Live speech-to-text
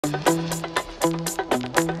Hi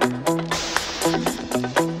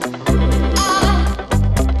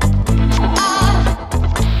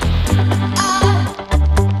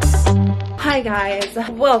guys,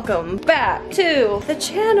 welcome back to the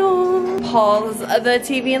channel. Pause the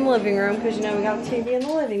TV in the living room because you know we got a TV in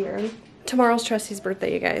the living room. Tomorrow's Tressy's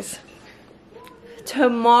birthday, you guys.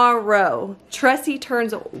 Tomorrow. Tressy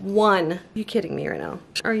turns 1. Are you kidding me right now?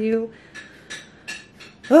 Are you?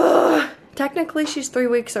 Ugh. Technically she's 3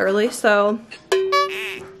 weeks early, so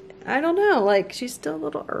I don't know, like she's still a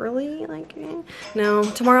little early, like no.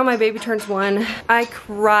 Tomorrow my baby turns 1. I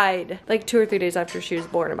cried like 2 or 3 days after she was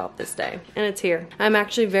born about this day, and it's here. I'm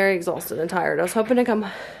actually very exhausted and tired. I was hoping to come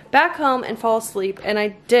back home and fall asleep, and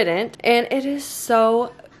I didn't, and it is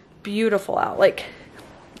so beautiful out, like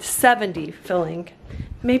 70 feeling,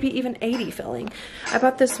 maybe even 80 feeling. I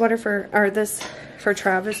bought this sweater for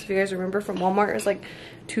Travis, if you guys remember, from Walmart. It was like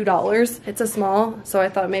 $2. It's a small, so I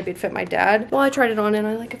thought maybe it'd fit my dad. Well, I tried it on and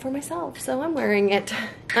I like it for myself, so I'm wearing it.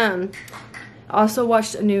 Also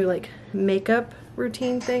watched a new like makeup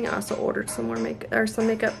routine thing. I also ordered some more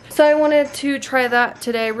makeup. So I wanted to try that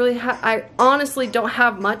today. I honestly don't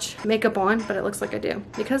have much makeup on, but it looks like I do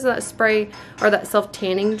because of that spray or that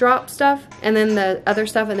self-tanning drop stuff, and then the other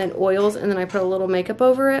stuff, and then oils, and then I put a little makeup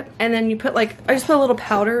over it, and then you put like, I just put a little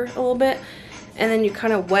powder, a little bit, and then you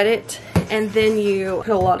kind of wet it, and then you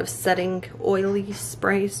put a lot of setting oily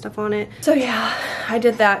spray stuff on it. So yeah, I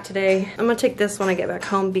did that today. I'm gonna take this when I get back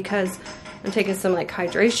home because I'm taking some like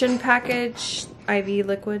hydration package, IV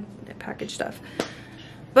liquid package stuff.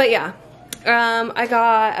 But yeah, I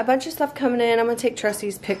got a bunch of stuff coming in. I'm gonna take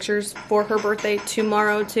Tressy's pictures for her birthday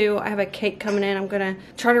tomorrow too. I have a cake coming in. I'm gonna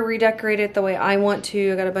try to redecorate it the way I want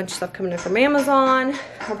to. I got a bunch of stuff coming in from Amazon.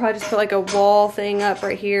 I'll probably just put like a wall thing up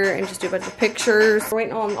right here and just do a bunch of pictures. We're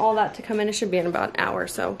waiting on all that to come in. It should be in about an hour.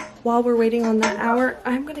 So while we're waiting on that hour,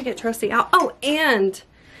 I'm gonna get Tressy out. Oh, and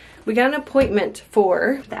we got an appointment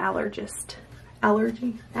for the allergist. The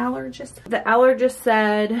allergist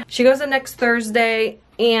said she goes in next Thursday,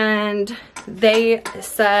 and they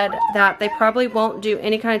said that they probably won't do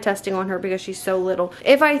any kind of testing on her because she's so little.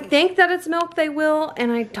 If I think that it's milk, they will,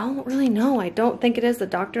 and I don't really know. I don't think it is. The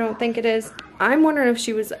doctor don't think it is. I'm wondering if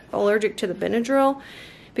she was allergic to the Benadryl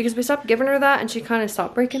because we stopped giving her that and she kind of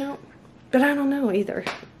stopped breaking out. But I don't know either.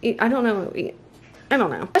 I don't know.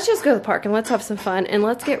 Let's just go to the park and let's have some fun, and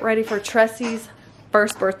let's get ready for Tressy's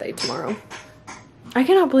first birthday tomorrow. I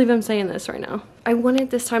cannot believe I'm saying this right now. I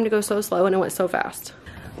wanted this time to go so slow and it went so fast.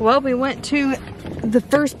 Well, we went to the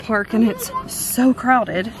first park and it's so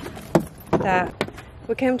crowded that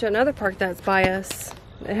we came to another park that's by us.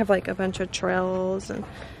 They have like a bunch of trails and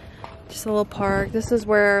just a little park. This is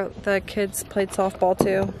where the kids played softball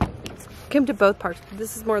too. Came to both parks.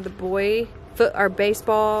 This is more the boy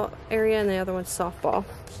baseball area, and the other one's softball.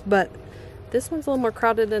 But this one's a little more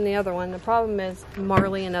crowded than the other one. The problem is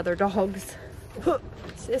Marley and other dogs.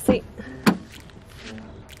 Sissy.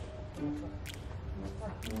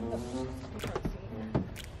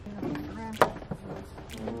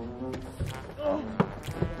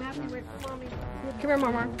 Come here,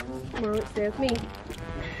 Mama. Marley, stay with me.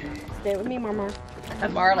 Stay with me, Mama.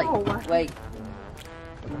 Marley, wait.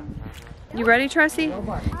 You ready, Tressy?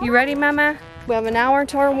 You ready, Mama? We have an hour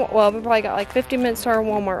until our, well, we probably got like 50 minutes till our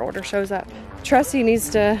Walmart order shows up. Tressy needs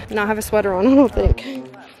to not have a sweater on, I don't think.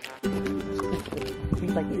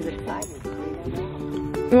 Like he's excited.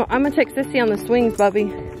 Well, I'm gonna take Sissy on the swings, Bubby. I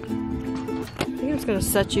think I'm just gonna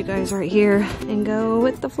set you guys right here and go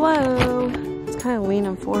with the flow. It's kind of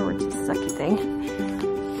leaning forward, it's a sucky thing.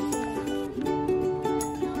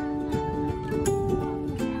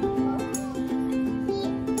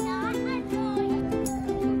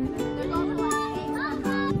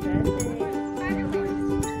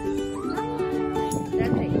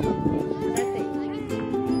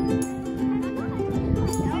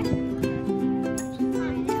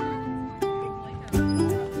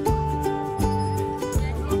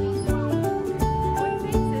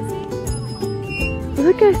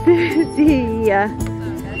 Look at Sissy.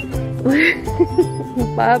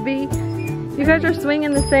 Bobby, you guys are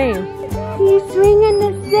swinging the same. He's swinging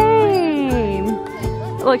the same.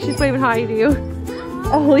 Look, she's waving hi to you.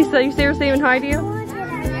 Oh, Lisa, you see her waving hi to you?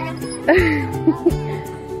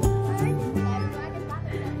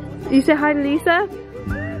 You say hi to Lisa?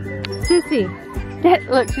 Sissy.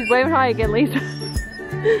 Look, she's waving hi again, Lisa.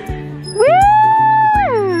 Woo!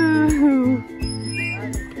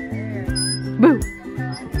 Boo!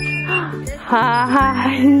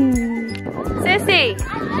 Hi! Sissy!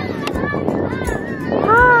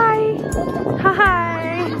 Hi!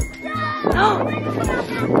 Hi!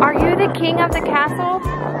 Are you the king of the castle?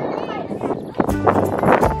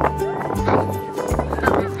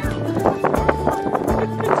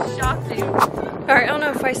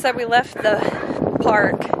 said we left the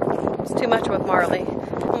park. It's too much with Marley.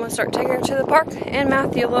 I'm gonna start taking her to the park and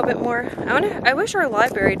Matthew a little bit more. I wish our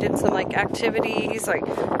library did some like activities, like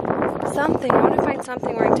something. I want to find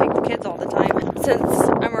something where I can take the kids all the time. Since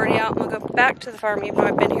I'm already out, I'm gonna go back to the farm even though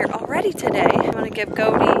I've been here already today. I'm gonna give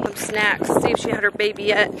Goldie some snacks, see if she had her baby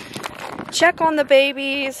yet. Check on the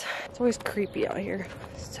babies. It's always creepy out here.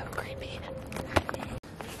 It's so creepy.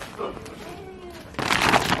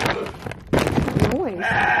 Noise.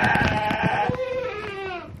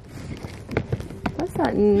 What's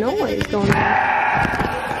that noise going on?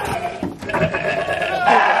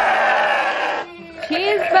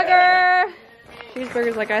 Cheeseburger!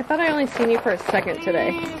 Cheeseburger's like, I thought I only seen you for a second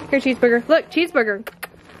today. Here, Cheeseburger. Look, Cheeseburger.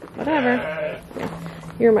 Whatever. Yeah,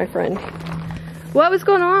 you're my friend. What was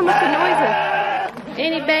going on? What's the noises?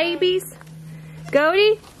 Any babies?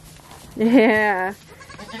 Goldie? Yeah.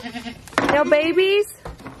 No babies?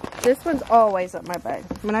 This one's always up my butt.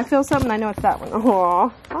 When I feel something, I know it's that one.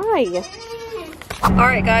 Aw. Hi.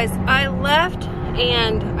 Alright guys, I left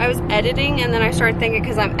and I was editing and then I started thinking,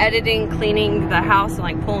 because I'm editing, cleaning the house and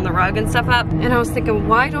like pulling the rug and stuff up, and I was thinking,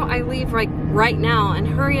 why don't I leave like right now and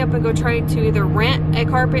hurry up and go try to either rent a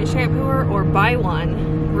carpet shampooer or buy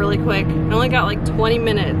one really quick. I only got like 20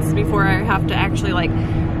 minutes before I have to actually like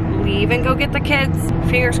leave and go get the kids.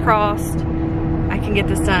 Fingers crossed I can get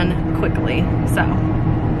this done quickly. So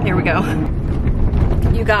here we go.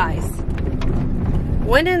 You guys,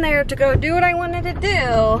 went in there to go do what I wanted to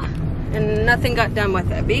do and nothing got done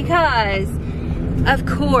with it because of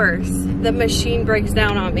course the machine breaks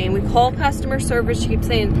down on me, and we call customer service. She keeps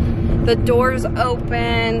saying the door's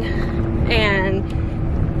open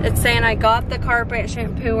and it's saying I got the carpet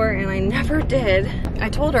shampooer and I never did. I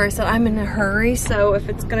told her, I said I'm in a hurry, so if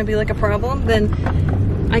it's gonna be like a problem then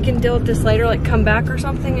I can deal with this later, like come back or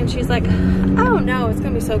something. And she's like, oh no, it's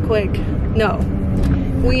gonna be so quick. No,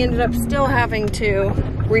 we ended up still having to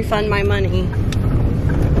refund my money.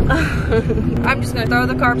 I'm just gonna throw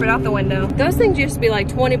the carpet out the window. Those things used to be like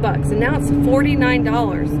 20 bucks and now it's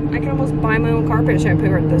 $49. I can almost buy my own carpet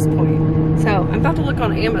shampooer at this point. So I'm about to look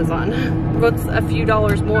on Amazon. What's a few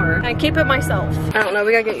dollars more? I keep it myself. I don't know,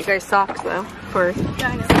 we gotta get you guys socks though first.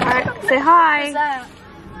 Alright, say hi. Who's that?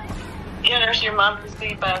 Yeah, there's your mom to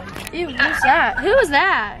see, bud. Ew, who's that? Who is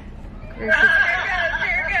that?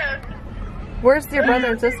 Where's your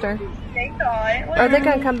brother and sister? Are they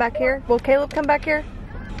gonna come back here? Will Caleb come back here?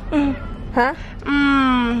 Huh?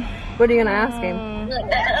 What are you gonna ask him?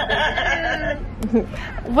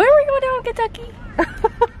 Where are we going down in Kentucky?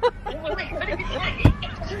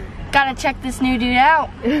 Gotta check this new dude out.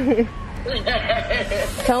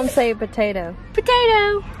 Tell him say potato.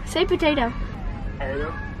 Potato. Say potato.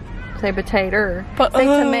 Say potato. Say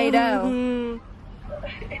tomato.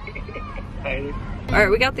 Alright,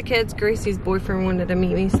 we got the kids. Gracie's boyfriend wanted to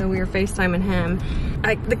meet me, so we were FaceTiming him.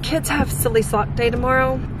 The kids have silly sock day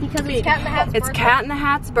tomorrow. Because it's Cat in the Hat's birthday. It's Cat in the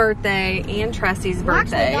Hat's birthday and Tressy's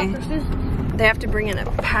birthday. Actually, they have to bring in a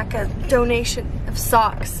pack of donation of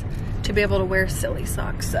socks to be able to wear silly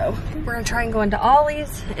socks. So we're gonna try and go into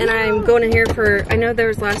Ollie's, and I'm going in here for, I know there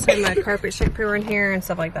was last time a carpet shampooer in here and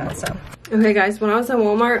stuff like that. So okay guys, when I was in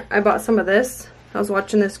Walmart, I bought some of this. I was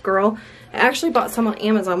watching this girl. I actually bought some on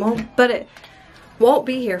Amazon, but it won't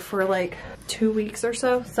be here for like 2 weeks or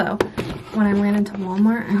so. So when I ran into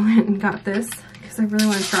Walmart, I went and got this because I really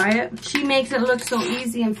want to try it. She makes it look so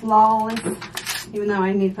easy and flawless, even though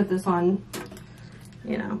I need to put this on,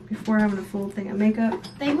 you know, before having a full thing of makeup.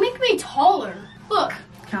 they make me taller. Look.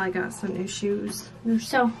 Callie got some new shoes.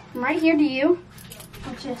 So, from right here to you.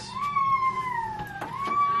 Watch this.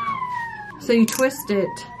 So you twist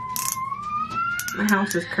it. My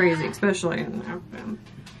house is crazy, especially in the bathroom.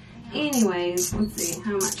 Anyways, let's see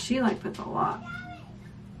how much she like puts a lot.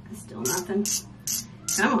 It's still nothing.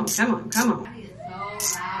 Come on, come on, come on.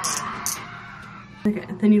 Okay,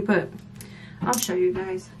 and then you put, I'll show you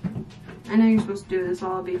guys. I know you're supposed to do this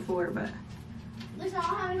all before, but. Listen,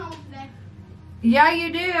 I'll have it home today. Yeah,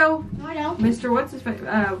 you do. No, I don't. Mr. What's his face?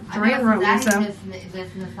 Duran wrote me,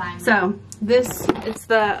 so this, it's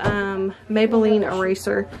the Maybelline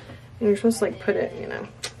eraser. And you're supposed to like put it, you know.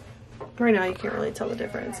 Right now you can't really tell the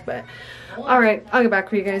difference, but alright, I'll get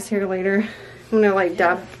back with you guys here later. I'm gonna like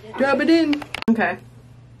dab it in. Okay,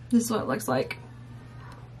 this is what it looks like.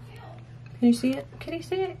 Can you see it? Can you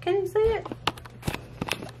see it? Can you see it?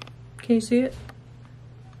 Can you see it?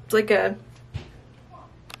 It's like a,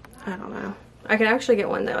 I don't know. I can actually get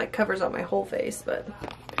one that like covers up my whole face, but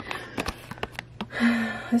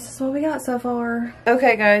this is what we got so far.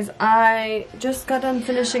 Okay guys, I just got done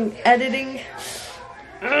finishing editing.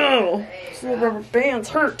 Ow, these little rubber bands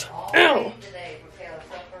hurt. Ow.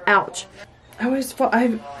 Ouch. I always fall.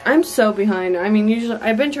 I'm so behind. I mean, usually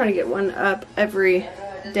I've been trying to get one up every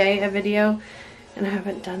day, a video, and I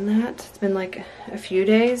haven't done that. It's been like a few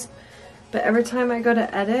days, but every time I go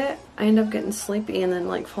to edit, I end up getting sleepy and then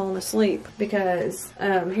like falling asleep because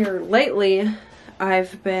here lately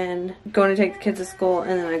I've been going to take the kids to school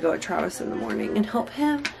and then I go with Travis in the morning and help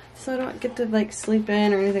him, so I don't get to like sleep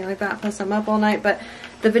in or anything like that. Plus I'm up all night, but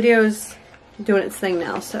the video's doing its thing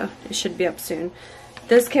now, so it should be up soon.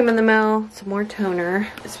 This came in the mail, some more toner.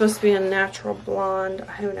 It's supposed to be a natural blonde.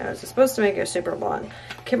 Who knows? It's supposed to make it a super blonde.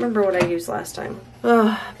 Can't remember what I used last time.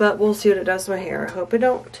 But we'll see what it does to my hair. I hope it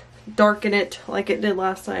don't darken it like it did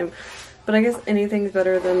last time. But I guess anything's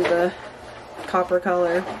better than the copper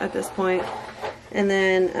color at this point. And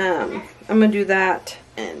then I'm gonna do that.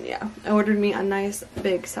 And yeah, I ordered me a nice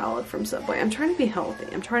big salad from Subway. I'm trying to be healthy.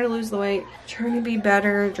 I'm trying to lose the weight. Trying to be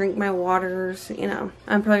better, drink my waters, you know.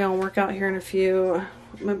 I'm probably gonna work out here in a few.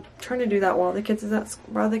 I'm trying to do that while the kids is at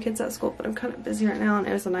school, but I'm kind of busy right now and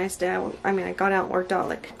it was a nice day. I mean, I got out and worked out,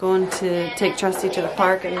 like going to take Trusty to the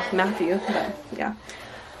park and Matthew, but yeah.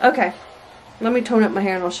 Okay, let me tone up my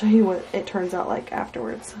hair and I'll show you what it turns out like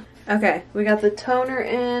afterwards. Okay, we got the toner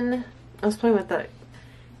in. I was playing with that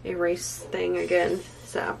erase thing again,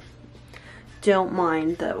 so don't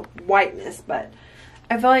mind the whiteness, but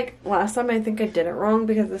I feel like last time I think I did it wrong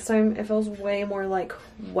because this time it feels way more like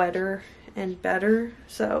wetter and better,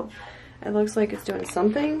 so it looks like it's doing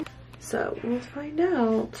something, so let's find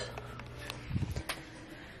out.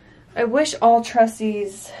 I wish all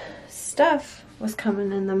Trusty's stuff was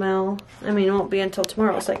coming in the mail. I mean, it won't be until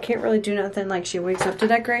tomorrow, so I can't really do nothing. Like, she wakes up to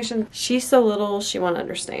decoration. She's so little, she won't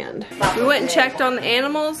understand. We went and checked on the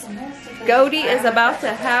animals. Goldie is about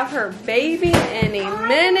to have her baby any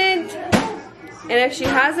minute. And if she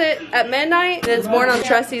has it at midnight, then it's born on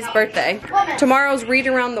Trusty's birthday. Tomorrow's Read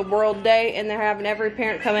Around the World Day, and they're having every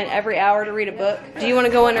parent come in every hour to read a book. Do you want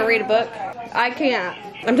to go in and read a book? I can't.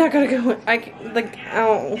 I'm not gonna go in.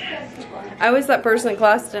 I was that person in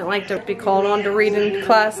class that didn't like to be called on to read in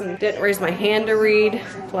class and didn't raise my hand to read.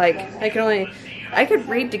 Like, I could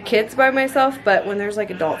read to kids by myself, but when there's like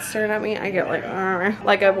adults staring at me, I get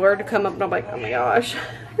like a word to come up and I'm like, oh my gosh,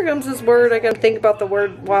 here comes this word. I gotta think about the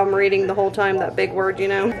word while I'm reading the whole time, that big word, you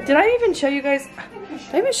know. Did I even show you guys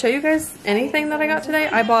anything that I got today?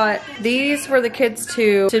 I bought these for the kids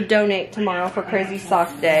to donate tomorrow for Crazy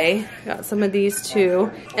Sock Day. Got some of these too.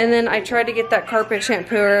 And then I tried to get that carpet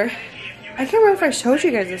shampooer. I can't remember if I showed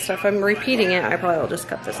you guys this stuff. I'm repeating it. I probably will just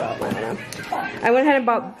cut this out. I don't know. I went ahead and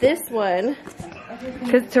bought this one.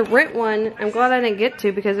 Because to rent one, I'm glad I didn't get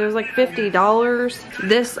to because it was like $50.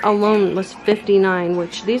 This alone was $59,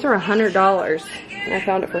 which these are $100. And I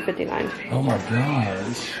found it for $59. Oh my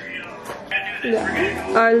gosh.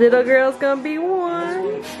 Yeah. Our little girl's gonna be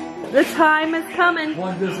one. The time is coming.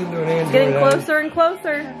 One goes into an Android. Getting closer and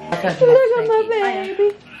closer. Look at my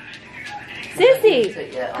baby.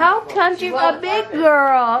 Sissy, how come you're a big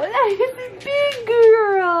girl? It's a big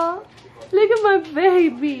girl. Look at my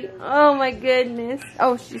baby. Oh my goodness.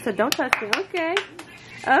 Oh, she said don't touch me. Okay.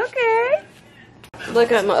 Okay.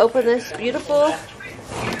 Look, I'm gonna open this beautiful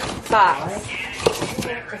box.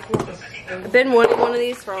 I've been wanting one of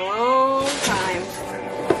these for a long time.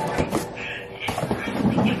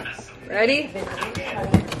 Ready?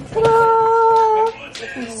 Whoa.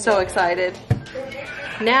 I'm so excited.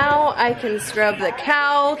 Now I can scrub the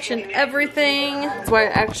couch and everything. That's why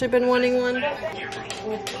I've actually been wanting one.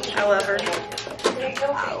 I love her.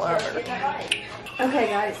 I love her. Okay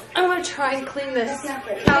guys, I'm gonna try and clean this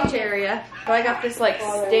couch area. But I got this like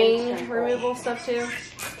stain removal stuff too.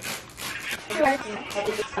 I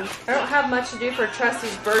don't have much to do for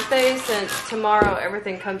Trusty's birthday since tomorrow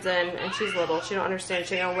everything comes in and she's little. She don't understand.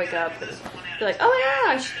 She's gonna wake up and be like, oh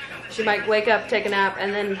my gosh. She might wake up, take a nap,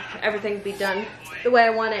 and then everything be done the way I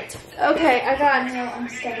want it. Okay, I got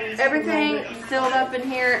everything filled up in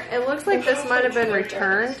here. It looks like this might have been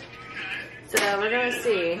returned. So we're gonna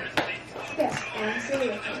see.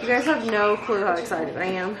 You guys have no clue how excited I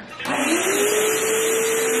am.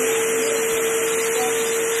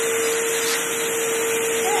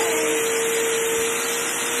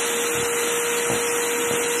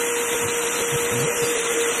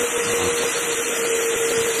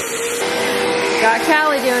 Got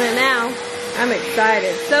Callie doing it now. I'm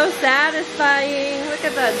excited. So satisfying. Look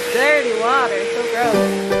at that dirty water. So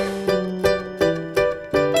gross.